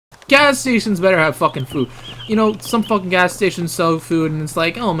gas stations better have fucking food. You know, some fucking gas stations sell food, and it's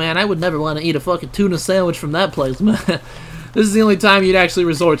like, oh man, I would never want to eat a fucking tuna sandwich from that place, man. This is the only time you'd actually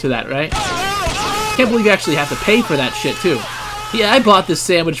resort to that, right? Can't believe you actually have to pay for that shit, too. Yeah, I bought this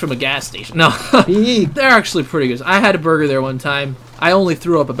sandwich from a gas station. No, they're actually pretty good. I had a burger there one time. I only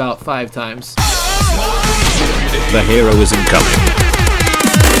threw up about 5 times. The hero is incoming.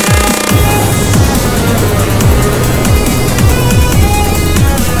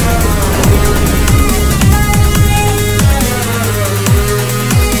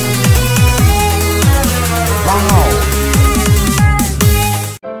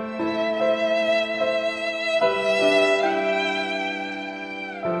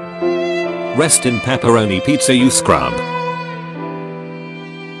 Rest in pepperoni pizza, you scrub.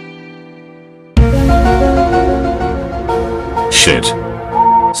 Shit.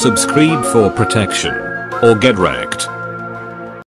 Subscribe for protection, or get wrecked.